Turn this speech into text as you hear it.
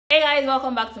Hey guys,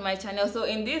 welcome back to my channel. So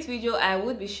in this video I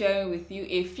would be sharing with you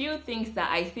a few things that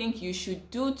I think you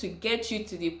should do to get you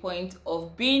to the point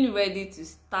of being ready to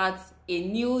start a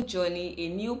new journey, a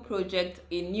new project,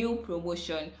 a new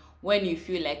promotion when you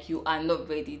feel like you are not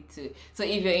ready to. So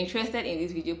if you're interested in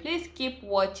this video, please keep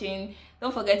watching.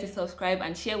 Don't forget to subscribe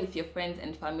and share with your friends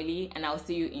and family, and I'll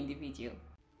see you in the video.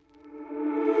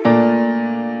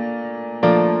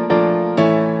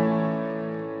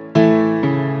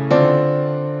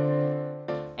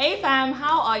 Hey fam,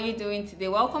 how are you doing today?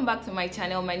 Welcome back to my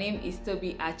channel. My name is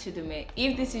Tobi Achudume.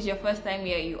 If this is your first time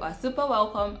here, you are super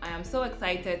welcome. I am so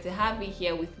excited to have you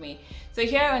here with me. So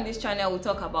here on this channel, we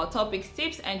talk about topics,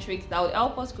 tips and tricks that will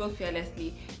help us grow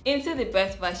fearlessly into the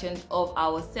best versions of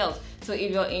ourselves. So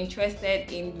if you're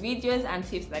interested in videos and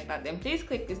tips like that, then please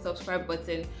click the subscribe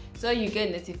button so you get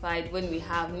notified when we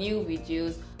have new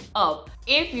videos up.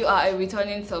 If you are a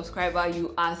returning subscriber,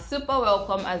 you are super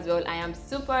welcome as well. I am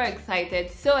super excited,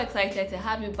 so excited to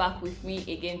have you back with me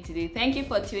again today. Thank you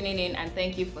for tuning in and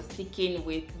thank you for sticking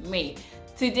with me.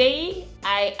 Today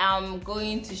I am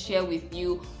going to share with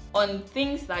you on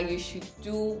things that you should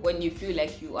do when you feel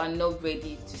like you are not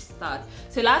ready to start.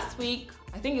 So last week,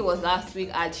 I think it was last week,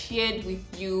 I shared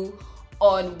with you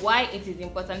on why it is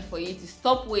important for you to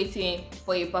stop waiting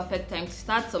for a perfect time to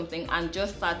start something and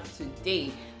just start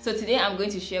today. So today I'm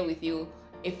going to share with you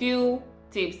a few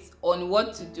tips on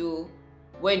what to do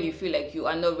when you feel like you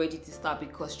are not ready to start,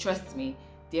 because trust me,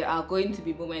 there are going to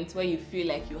be moments where you feel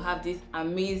like you have this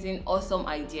amazing, awesome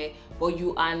idea, but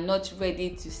you are not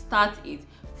ready to start it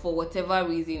for whatever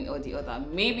reason or the other.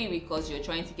 Maybe because you're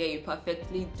trying to get a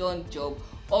perfectly done job,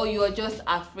 or you're just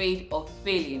afraid of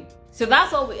failing. So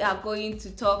that's what we are going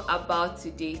to talk about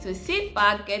today. So sit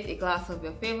back, get a glass of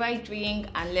your favorite drink,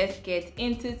 and let's get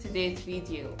into today's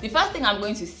video. The first thing I'm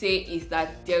going to say is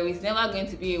that there is never going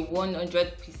to be a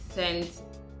 100%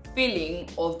 feeling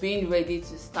of being ready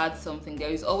to start something. There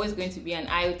is always going to be an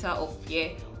iota of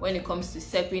fear when it comes to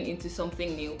stepping into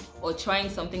something new or trying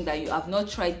something that you have not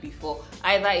tried before,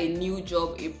 either a new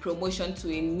job, a promotion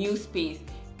to a new space,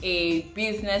 a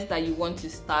business that you want to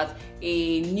start,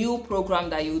 a new program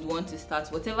that you would want to start.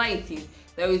 Whatever it is,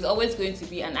 there is always going to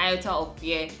be an iota of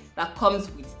fear that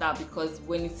comes with that, because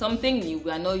when it's something new,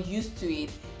 we are not used to it.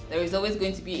 There is always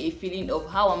going to be a feeling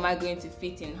of how am I going to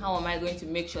fit in? How am I going to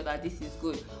make sure that this is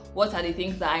good? What are the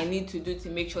things that I need to do to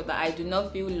make sure that I do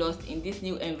not feel lost in this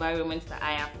new environment that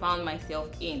I have found myself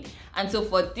in? And so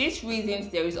for these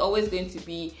reasons, there is always going to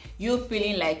be you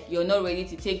feeling like you're not ready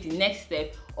to take the next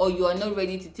step, or you are not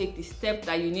ready to take the step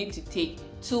that you need to take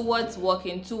towards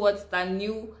walking towards that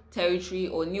new territory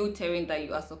or new terrain that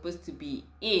you are supposed to be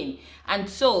in. And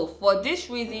so for this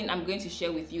reason, I'm going to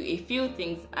share with you a few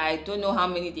things. I don't know how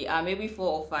many they are, maybe 4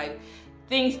 or 5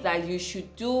 things that you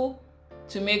should do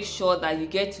to make sure that you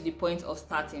get to the point of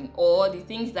starting, or the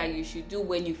things that you should do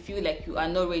when you feel like you are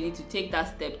not ready to take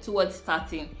that step towards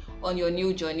starting on your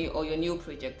new journey or your new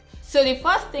project. So the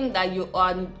first thing that you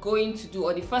are going to do,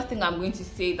 or the first thing I'm going to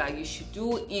say that you should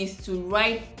do, is to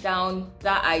write down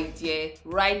that idea,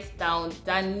 write down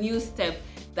that new step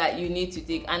that you need to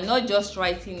take, and not just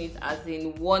writing it as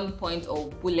in one point or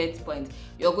bullet point.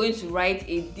 You're going to write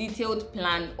a detailed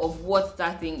plan of what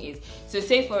that thing is. So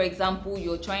say for example,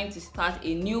 you're trying to start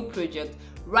a new project.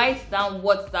 Write down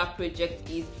what that project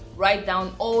is. Write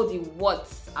down all the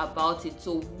what's about it.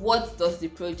 So what does the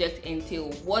project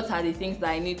entail? What are the things that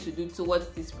I need to do towards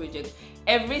this project?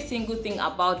 Every single thing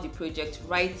about the project,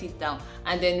 write it down,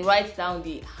 and then write down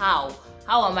the how.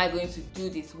 How am I going to do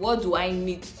this? What do I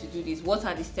need to do this? What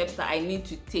are the steps that I need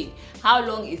to take? How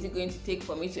long is it going to take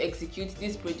for me to execute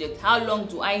this project? How long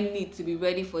do I need to be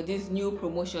ready for this new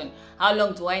promotion? How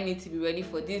long do I need to be ready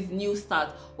for this new start?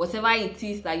 Whatever it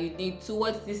is that you need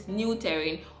towards this new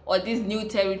terrain or this new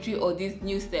territory or this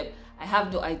new step. I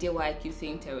have no idea why I keep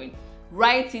saying terrain.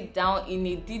 Write it down in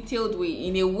a detailed way,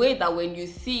 in a way that when you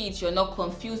see it, you're not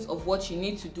confused of what you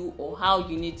need to do or how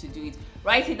you need to do it.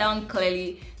 Write it down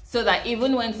clearly, so that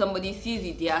even when somebody sees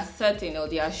it, they are certain or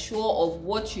they are sure of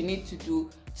what you need to do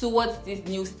towards this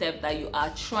new step that you are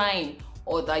trying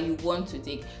or that you want to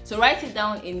take. So write it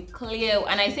down in clear,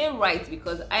 and I say write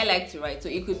because I like to write. So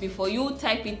it could be for you,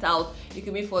 type it out. It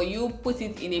could be for you, put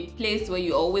it in a place where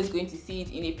you're always going to see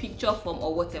it in a picture form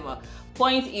or whatever.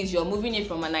 Point is, you're moving it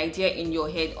from an idea in your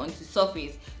head onto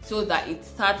surface so that it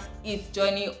starts its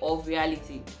journey of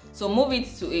reality. So move it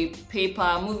to a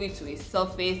paper, move it to a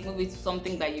surface, move it to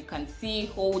something that you can see,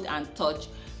 hold and touch,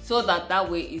 so that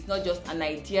way it's not just an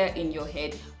idea in your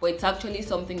head, but it's actually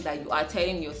something that you are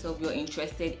telling yourself you're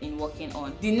interested in working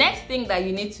on. The next thing that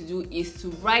you need to do is to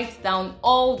write down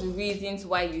all the reasons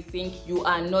why you think you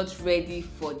are not ready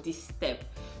for this step.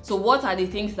 So what are the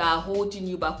things that are holding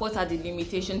you back? What are the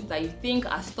limitations that you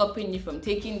think are stopping you from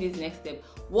taking this next step?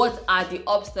 What are the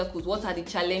obstacles? What are the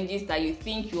challenges that you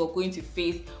think you are going to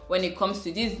face when it comes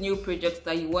to these new projects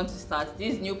that you want to start,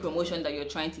 this new promotion that you're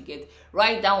trying to get?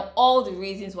 Write down all the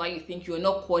reasons why you think you're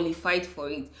not qualified for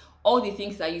it, all the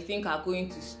things that you think are going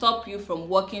to stop you from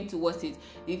working towards it,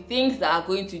 the things that are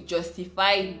going to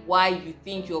justify why you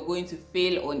think you're going to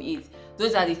fail on it.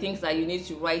 Those are the things that you need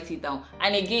to write it down.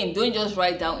 And again, don't just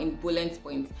write down in bullet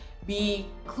points. Be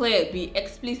clear, be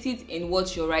explicit in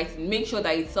what you're writing. Make sure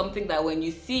that it's something that when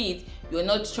you see it, you're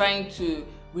not trying to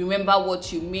remember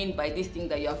what you mean by this thing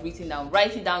that you have written down.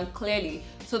 Write it down clearly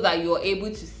so that you're able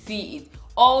to see it.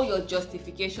 All your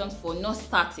justifications for not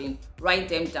starting, write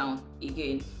them down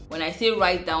again. When I say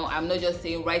write down, I'm not just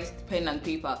saying write pen and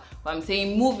paper, but I'm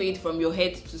saying move it from your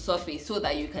head to surface so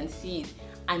that you can see it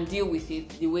and deal with it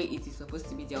the way it is supposed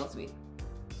to be dealt with.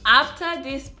 After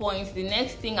this point, the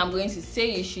next thing I'm going to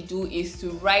say you should do is to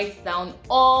write down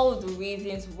all the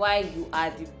reasons why you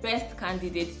are the best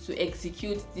candidate to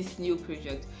execute this new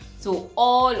project. So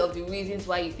all of the reasons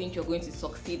why you think you're going to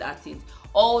succeed at it,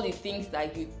 all the things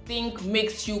that you think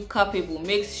makes you capable,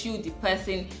 makes you the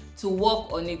person to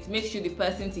work on it, makes you the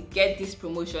person to get this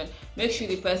promotion, makes you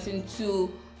the person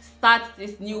to start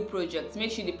this new project,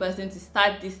 makes you the person to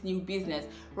start this new business.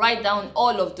 Write down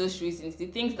all of those reasons, the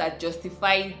things that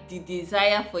justify the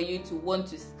desire for you to want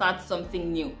to start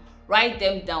something new. Write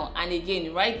them down, and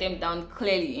again, write them down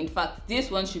clearly. In fact, this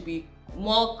one should be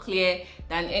more clear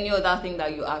than any other thing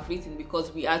that you have written,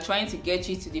 because we are trying to get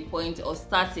you to the point of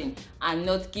starting and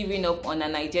not giving up on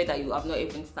an idea that you have not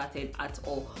even started at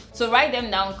all. So write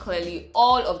them down clearly,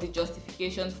 all of the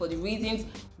justifications for the reasons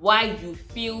why you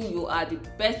feel you are the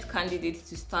best candidate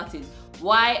to start it.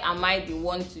 Why am I the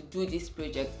one to do this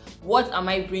project? What am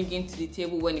I bringing to the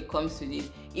table when it comes to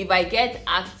this? If I get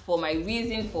asked for my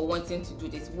reason for wanting to do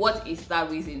this, what is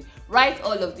that reason? Write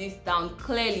all of this down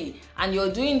clearly, and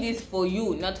you're doing this for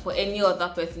you, not for any other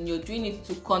person. You're doing it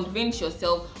to convince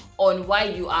yourself on why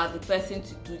you are the person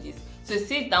to do this. So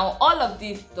sit down. All of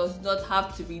this does not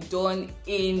have to be done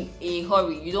in a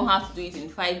hurry. You don't have to do it in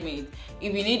 5 minutes.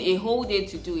 If you need a whole day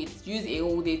to do it, use a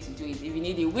whole day to do it. If you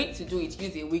need a week to do it,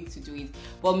 use a week to do it.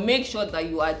 But make sure that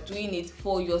you are doing it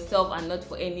for yourself and not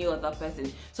for any other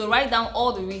person. So write down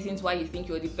all the reasons why you think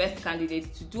you're the best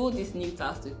candidate to do this new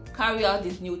task, to carry out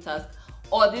this new task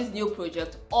or this new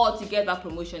project, or to get that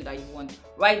promotion that you want.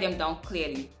 Write them down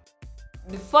clearly.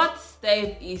 The fourth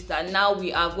step is that now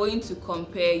we are going to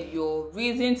compare your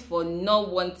reasons for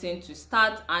not wanting to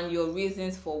start and your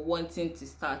reasons for wanting to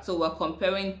start. So we're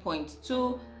comparing point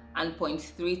 2 and point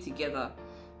 3 together.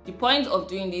 The point of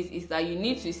doing this is that you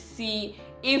need to see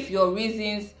if your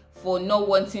reasons for not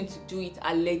wanting to do it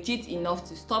are legit enough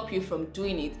to stop you from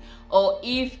doing it, or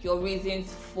if your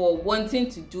reasons for wanting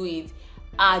to do it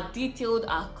are detailed,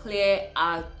 are clear,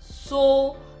 are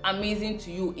so amazing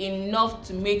to you enough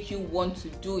to make you want to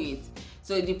do it.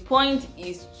 So the point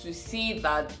is to see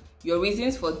that your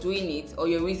reasons for doing it or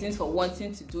your reasons for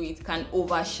wanting to do it can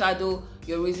overshadow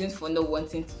your reasons for not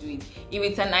wanting to do it. If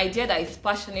it's an idea that is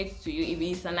passionate to you, if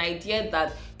it's an idea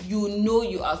that you know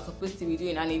you are supposed to be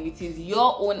doing, and if it is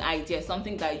your own idea,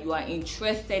 something that you are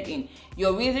interested in,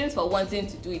 your reasons for wanting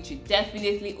to do it should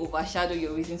definitely overshadow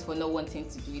your reasons for not wanting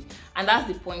to do it. And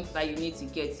that's the point that you need to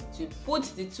get to put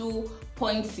the 2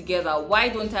 points together. Why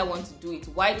don't I want to do it?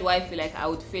 Why do I feel like I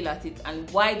would fail at it? And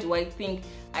why do I think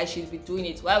I should be doing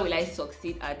it? Why will I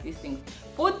succeed at these things?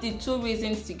 Put the 2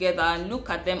 reasons together and look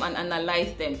at them and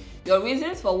analyze them. Your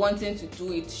reasons for wanting to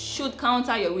do it should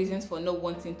counter your reasons for not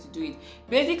wanting to do it.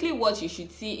 Basically, what you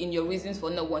should see in your reasons for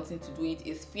not wanting to do it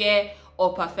is fear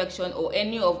or perfection or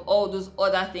any of all those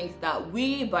other things that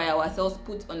we by ourselves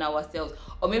put on ourselves,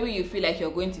 or maybe you feel like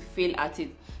you're going to fail at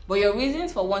it. But your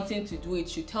reasons for wanting to do it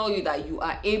should tell you that you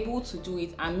are able to do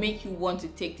it and make you want to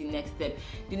take the next step.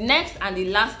 The next and the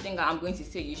last thing I'm going to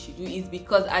say you should do is,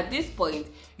 because at this point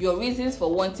your reasons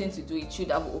for wanting to do it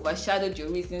should have overshadowed your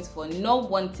reasons for not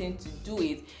wanting to do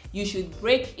it, you should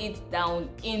break it down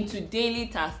into daily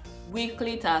tasks,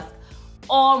 weekly tasks,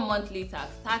 or monthly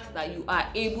tasks, tasks that you are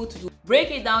able to do.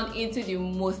 Break it down into the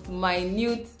most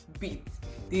minute bits,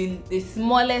 the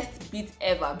smallest bit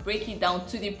ever. Break it down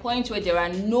to the point where there are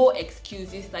no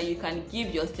excuses that you can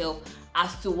give yourself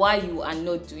as to why you are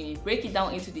not doing it. Break it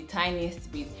down into the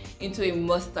tiniest bit, into a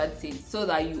mustard seed, so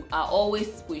that you are always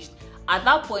pushed. At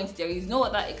that point, there is no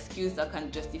other excuse that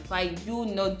can justify you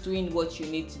not doing what you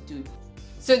need to do.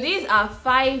 So these are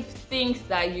 5 things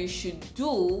that you should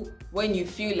do when you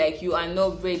feel like you are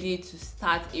not ready to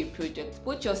start a project.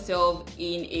 Put yourself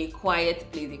in a quiet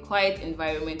place, a quiet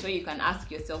environment where you can ask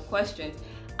yourself questions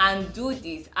and do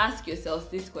this. Ask yourselves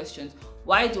these questions.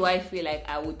 Why do I feel like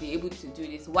I would be able to do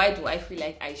this? Why do I feel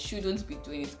like I shouldn't be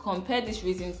doing it? Compare these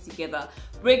reasons together.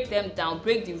 Break them down.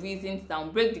 Break the reasons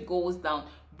down. Break the goals down.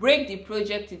 Break the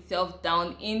project itself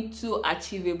down into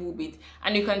achievable bits.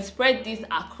 And you can spread this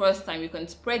across time. You can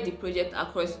spread the project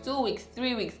across 2 weeks,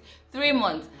 3 weeks, 3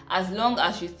 months, as long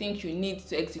as you think you need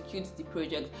to execute the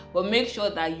project. But make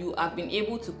sure that you have been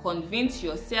able to convince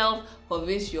yourself,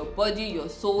 convince your body, your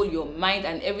soul, your mind,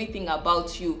 and everything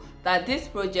about you that this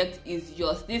project is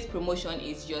yours, this promotion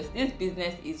is yours, this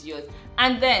business is yours.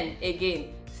 And then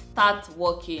again, start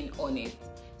working on it.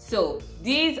 So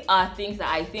these are things that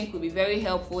I think will be very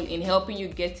helpful in helping you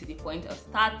get to the point of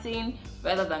starting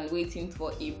rather than waiting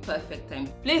for a perfect time.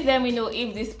 Please let me know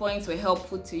if these points were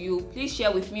helpful to you. Please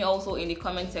share with me also in the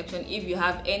comment section if you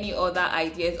have any other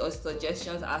ideas or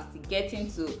suggestions as to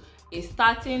getting to a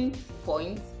starting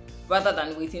point rather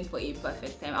than waiting for a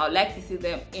perfect time. I would like to see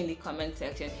them in the comment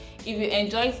section. If you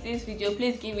enjoyed this video,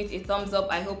 please give it a thumbs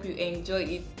up. I hope you enjoyed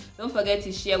it. Don't forget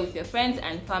to share with your friends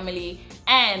and family,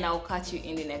 and I'll catch you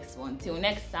in the next one. Till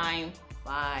next time,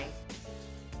 bye.